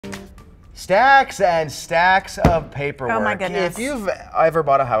Stacks and stacks of paperwork. Oh my goodness. If you've ever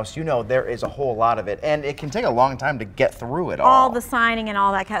bought a house, you know there is a whole lot of it, and it can take a long time to get through it all. All the signing and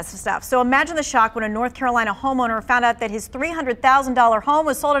all that kind of stuff. So imagine the shock when a North Carolina homeowner found out that his $300,000 home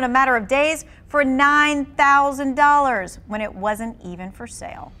was sold in a matter of days for $9,000 when it wasn't even for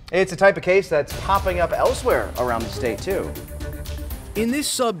sale. It's a type of case that's popping up elsewhere around the state, too. In this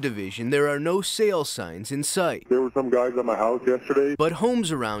subdivision, there are no sale signs in sight. There were some guys at my house yesterday. But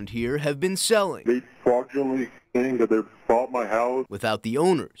homes around here have been selling. They fraudulently saying that they bought my house without the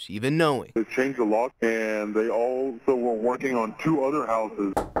owners even knowing. They changed the lock, and they also were working on 2 other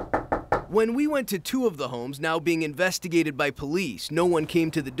houses. When we went to 2 of the homes now being investigated by police, no one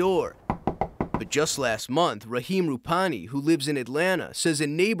came to the door. But just last month, Rahim Rupani, who lives in Atlanta, says a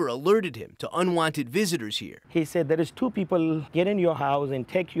neighbor alerted him to unwanted visitors here. He said there is 2 people get in your house and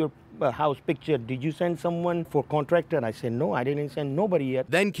take your house picture. Did you send someone for contractor? I said, no, I didn't send nobody yet.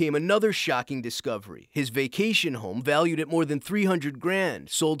 Then came another shocking discovery. His vacation home, valued at more than $300 grand,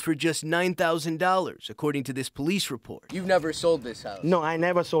 sold for just $9,000, according to this police report. You've never sold this house? No, I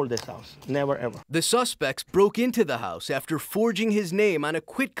never sold this house. Never, ever. The suspects broke into the house after forging his name on a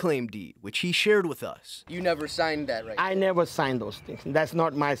quitclaim deed, which he shared with us. You never signed that, right? I never signed those things. That's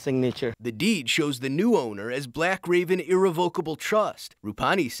not my signature. The deed shows the new owner as Black Raven Irrevocable Trust.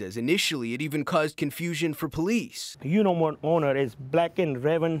 Rupani says initially it even caused confusion for police. You know what owner is Black and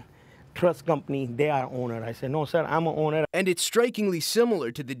Raven Trust Company. They are owner. I said, no, sir, I'm an owner. And it's strikingly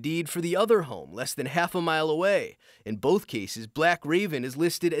similar to the deed for the other home, less than half a mile away. In both cases, Black Raven is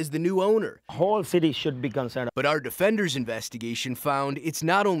listed as the new owner. Whole city should be concerned. But our defender's investigation found it's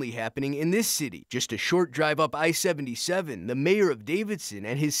not only happening in this city. Just a short drive up I-77, the mayor of Davidson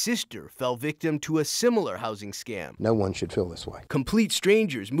and his sister fell victim to a similar housing scam. No one should feel this way. Complete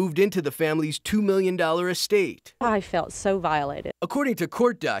strangers moved into the family's $2 million estate. I felt so violated. According to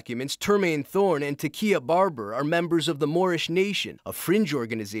court documents, Termaine Thorne and Takia Barber are members of the Moorish Nation, a fringe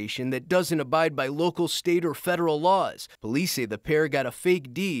organization that doesn't abide by local, state, or federal laws. Police say the pair got a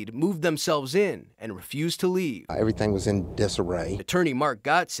fake deed, moved themselves in, and refused to leave. Everything was in disarray. Attorney Mark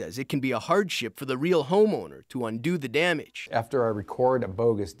Gott says it can be a hardship for the real homeowner to undo the damage. After I record a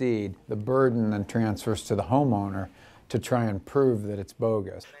bogus deed, the burden then transfers to the homeowner to try and prove that it's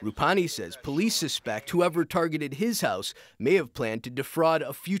bogus. Rupani says police suspect whoever targeted his house may have planned to defraud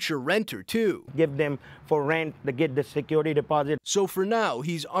a future renter too. Give them for rent to get the security deposit. So for now,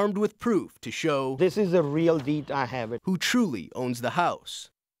 he's armed with proof to show this is a real deed, I have it. Who truly owns the house.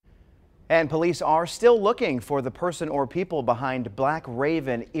 And police are still looking for the person or people behind Black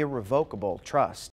Raven Irrevocable Trust.